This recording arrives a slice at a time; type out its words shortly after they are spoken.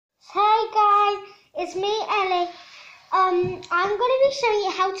it's me, Ellie. I'm going to be showing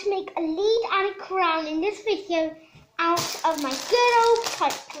you how to make a lead and a crown in this video out of my good old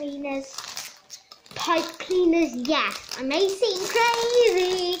pipe cleaners. Pipe cleaners, yes. I may seem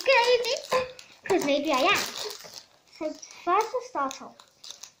crazy, because maybe I am. So first to start off,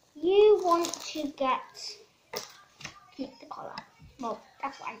 you want to keep the collar. Well,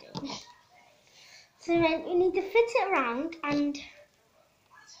 that's what I do. So then you need to fit it around, and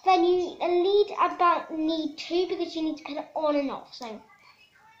then you need two because you need to put it on and off. So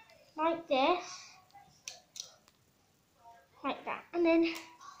like this, like that, and then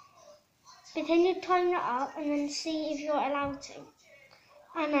pretend you tighten it up, and then see if you're allowed to.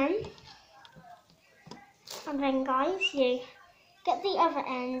 And then guys, you get the other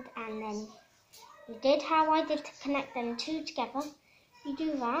end, and then you did how I did to connect them two together. You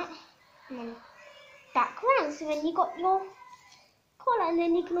do that, and then back around. So then you got your collar, and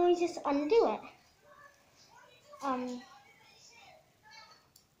then you can always just undo it.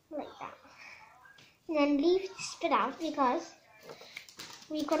 Like that. And then leave this bit out because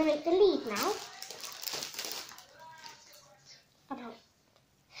we've got to make the lead now. About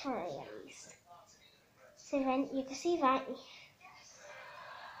 3 at least. So then you can see that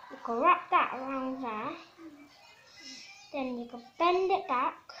you can wrap that around there. Then you can bend it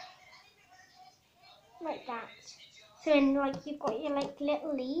back like that. So then you've got your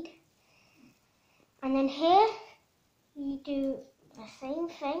little lead. And then here you do the same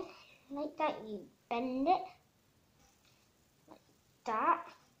thing like that. You bend it like that.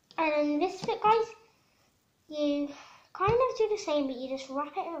 And then this bit, guys, you kind of do the same, but you just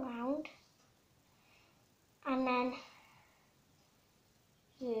wrap it around. And then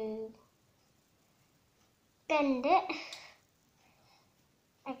you bend it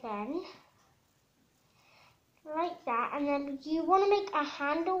again like that, and then you want to make a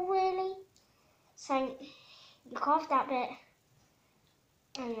handle really, so you carve that bit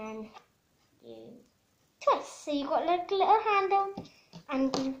and then you twist, so you've got like a little handle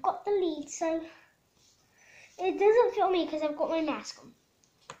and you've got the lead. So it doesn't fit on me because I've got my mask on,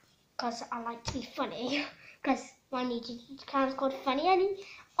 because I like to be funny, because my YouTube channel is called Funny Ellie.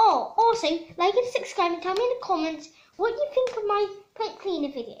 Oh, also, like and subscribe and tell me in the comments what you think of my pipe cleaner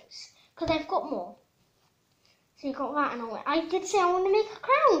videos, because I've got more. So you got that and all. I did say I want to make a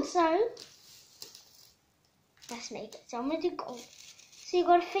crown, so let's make it. So I'm going to do gold. So you've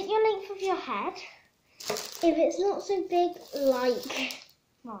got to fit your length of your head. If it's not so big like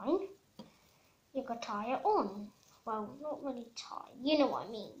mine, you got to tie it on. Well, not really tie. You know what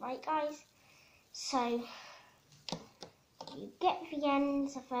I mean, right, guys? So you get the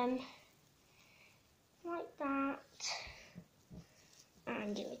ends of them like that,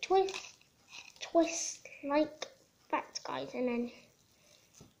 and you twist like that, guys, and then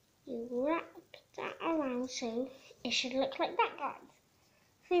you wrap that around so it should look like that, guys.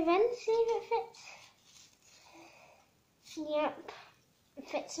 So then see if it fits. Yep, it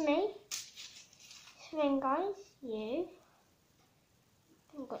fits me. So then, guys, you've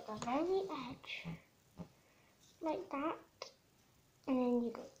got the very edge like that, and then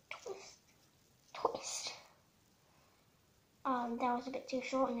you go twist. That was a bit too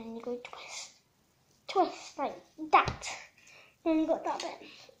short, and then you go twist like that. Then you got that bit.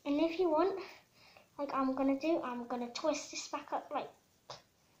 And if you want, like I'm gonna twist this back up like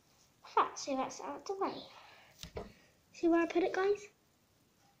that, so that's out of the way. See where I put it, guys?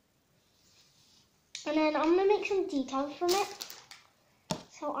 And then I'm gonna make some details from it.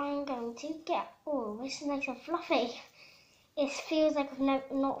 So I'm going to get this nice and fluffy. It feels like I've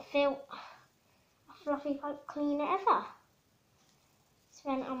not felt a fluffy pipe cleaner ever. So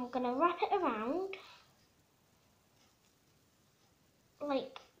then I'm gonna wrap it around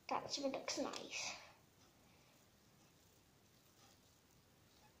like that, so it looks nice.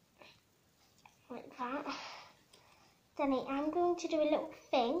 Like that. Then I'm going to do a little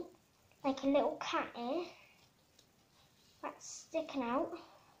thing, like a little cat ear, that's sticking out.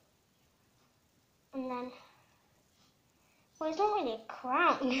 And then, well, it's not really a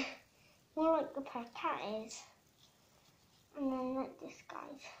crown, more like the cat is. And then like this,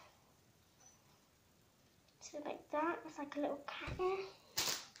 guys. So like that, it's like a little cat ear.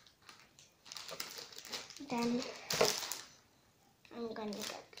 Then I'm going to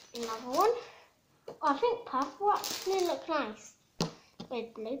get another one. I think purple actually looks nice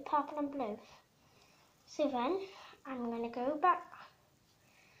with blue, purple and blue. So then I'm going to go back.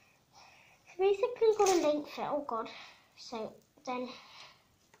 So basically got a length it, oh god. So then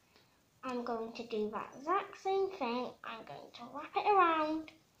I'm going to do that exact same thing. I'm going to wrap it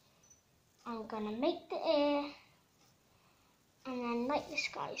around. I'm going to make the ear. And then like this,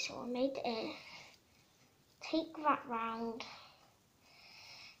 guys, so I made the ear. take that round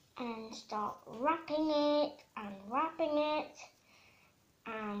and start wrapping it and wrapping it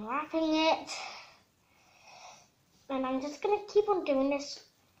and wrapping it. And I'm just going to keep on doing this,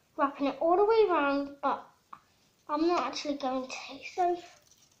 wrapping it all the way around, but I'm not actually going to. So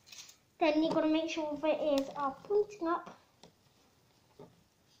then you've got to make sure the ears are pointing up.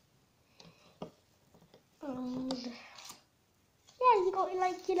 And yeah, you got it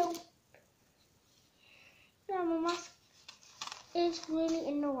like, you know, yeah, my mask is really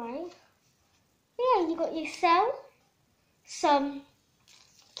in the way. Yeah, you got yourself some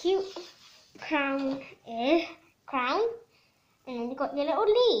cute crown, and then you got your little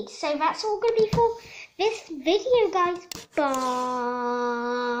lead. So that's all going to be for this video, guys.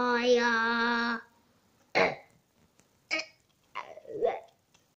 Bye.